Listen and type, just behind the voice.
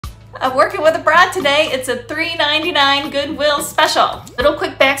I'm working with a bra today. It's a $3.99 Goodwill special. Little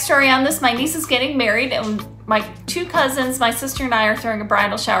quick backstory on this. My niece is getting married and my two cousins, my sister and I, are throwing a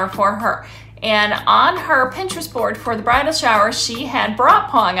bridal shower for her. And on her Pinterest board for the bridal shower, she had bra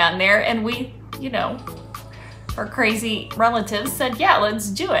Pong on there, and we, you know, her crazy relatives said, yeah, let's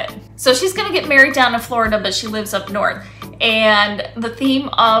do it. So she's gonna get married down in Florida, but she lives up north. And the theme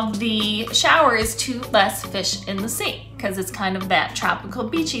of the shower is to less fish in the sea, because it's kind of that tropical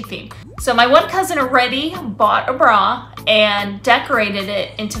beachy theme. So my one cousin already bought a bra and decorated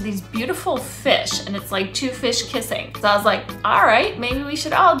it into these beautiful fish, and it's like two fish kissing. So I was like, all right, maybe we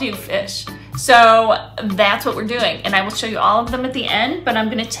should all do fish. So that's what we're doing, and I will show you all of them at the end, but I'm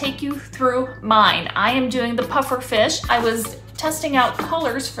gonna take you through mine. I am doing the puffer fish. I was testing out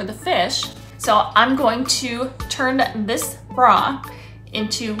colors for the fish, so I'm going to turn this bra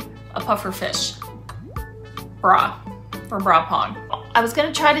into a puffer fish bra for bra Pong. I was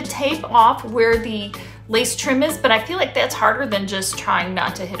gonna try to tape off where the lace trim is, but I feel like that's harder than just trying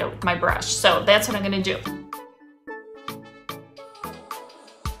not to hit it with my brush. So that's what I'm gonna do.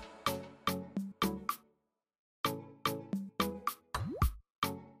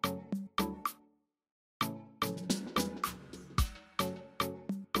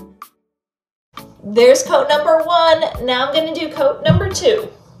 There's coat number 1. Now I'm gonna do coat number 2.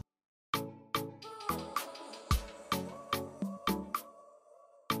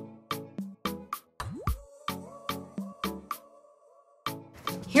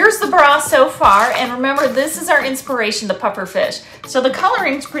 Here's the bra so far, and remember, this is our inspiration, the puffer fish. So the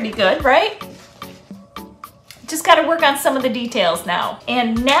coloring's pretty good, right? Just gotta work on some of the details now.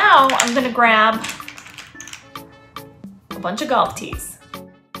 And now I'm gonna grab a bunch of golf tees.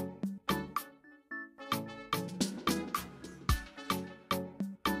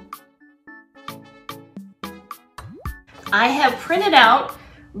 I have printed out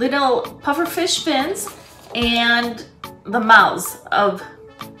little puffer fish fins and the mouths of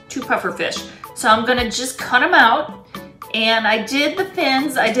 2 puffer fish. So I'm gonna just cut them out, and I did the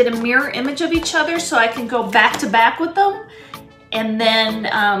fins, I did a mirror image of each other so I can go back to back with them, and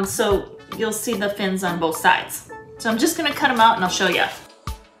then so you'll see the fins on both sides. So I'm just gonna cut them out and I'll show you.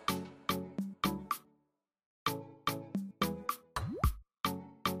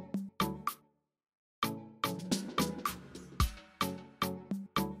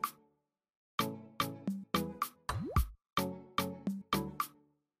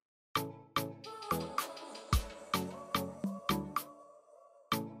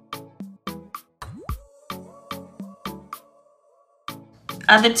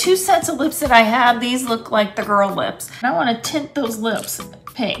 The 2 sets of lips that I have, these look like the girl lips. And I want to tint those lips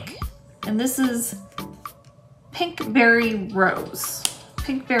pink. And this is Pinkberry Rose.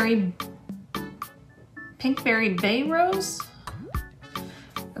 Pinkberry Bay Rose?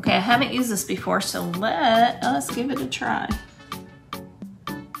 Okay, I haven't used this before, so let us give it a try.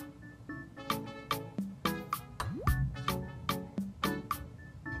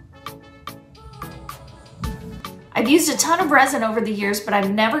 I've used a ton of resin over the years, but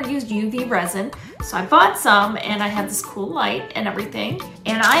I've never used UV resin. So I bought some, and I have this cool light and everything.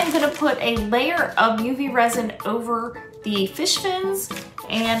 And I am gonna put a layer of UV resin over the fish fins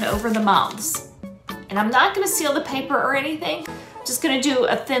and over the mouths. And I'm not gonna seal the paper or anything, I'm just gonna do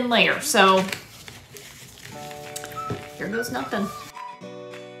a thin layer. So here goes nothing.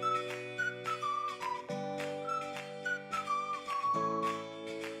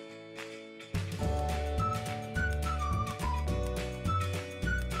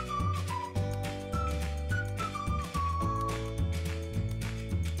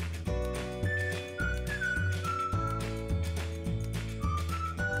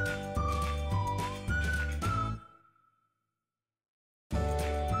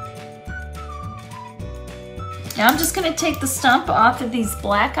 Now I'm just gonna take the stump off of these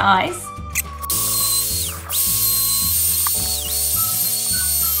black eyes.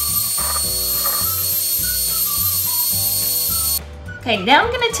 Okay, now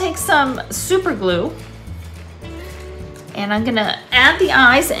I'm gonna take some super glue and I'm gonna add the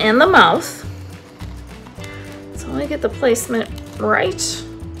eyes and the mouth. So let me get the placement right.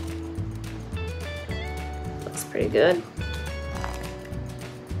 Looks pretty good.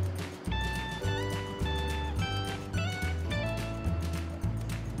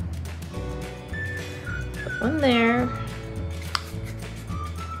 One there,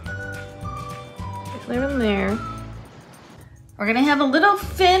 one there. We're gonna have a little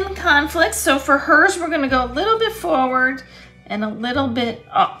fin conflict, so for hers we're gonna go a little bit forward and a little bit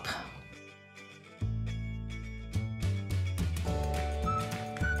up.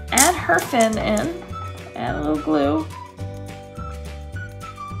 Add her fin in, add a little glue.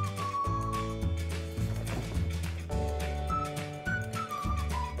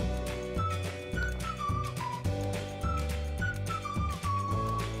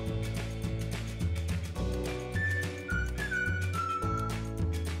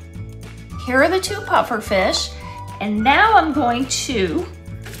 Here are the two puffer fish. And now I'm going to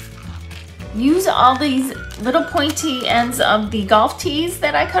use all these little pointy ends of the golf tees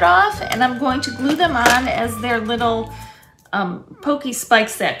that I cut off, and I'm going to glue them on as their little pokey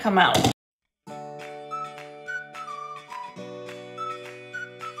spikes that come out.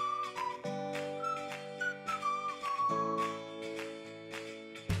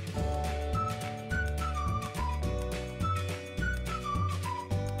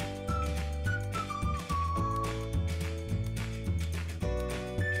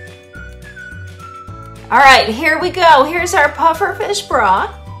 All right, here we go. Here's our pufferfish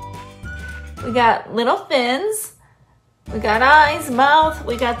bra. We got little fins. We got eyes, mouth.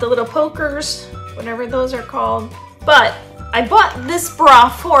 We got the little pokers, whatever those are called. But I bought this bra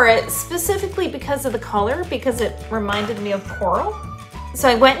for it specifically because of the color, because it reminded me of coral. So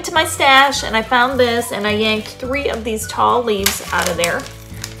I went into my stash and I found this, and I yanked 3 of these tall leaves out of there.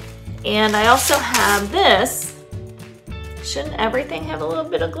 And I also have this. Shouldn't everything have a little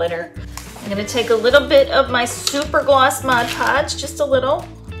bit of glitter? I'm gonna take a little bit of my super gloss Mod Podge, just a little.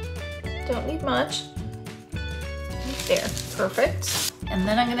 Don't need much. Right there, perfect. And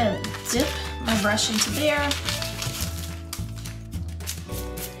then I'm gonna dip my brush into there.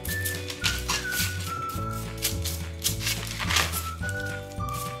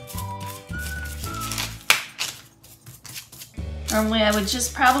 Normally I would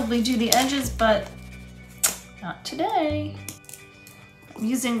just probably do the edges, but not today. I'm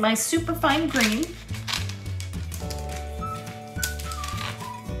using my super fine green.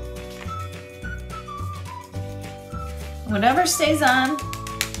 Whatever stays on,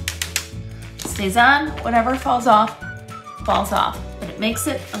 stays on. Whatever falls off, falls off. But it makes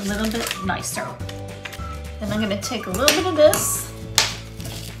it a little bit nicer. Then I'm gonna take a little bit of this.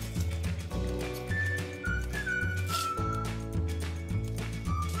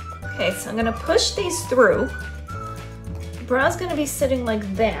 Okay, so I'm gonna push these through. The bra's gonna be sitting like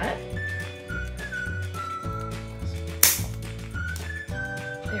that.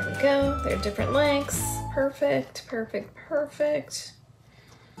 There we go, they're different lengths. Perfect, perfect, perfect.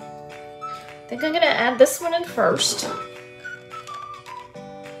 I think I'm gonna add this one in first.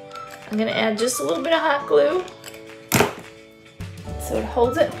 I'm gonna add just a little bit of hot glue so it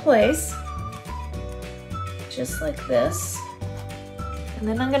holds it in place, just like this. And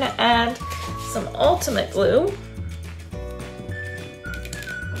then I'm gonna add some ultimate glue.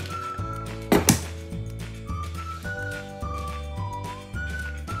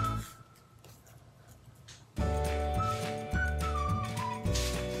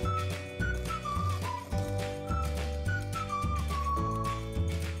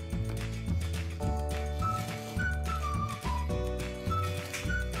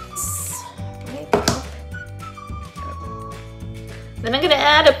 Then I'm gonna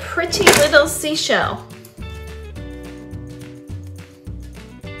add a pretty little seashell.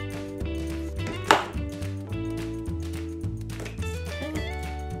 Okay.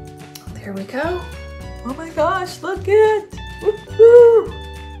 There we go. Oh my gosh, look it! Woo-hoo!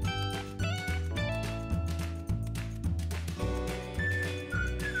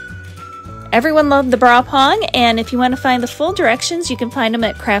 Everyone loved the bra Pong, and if you want to find the full directions, you can find them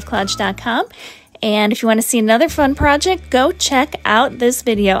at craftclodge.com. And if you want to see another fun project, go check out this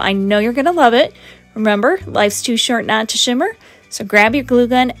video. I know you're going to love it. Remember, life's too short not to shimmer. So grab your glue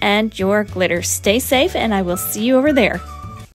gun and your glitter. Stay safe, and I will see you over there.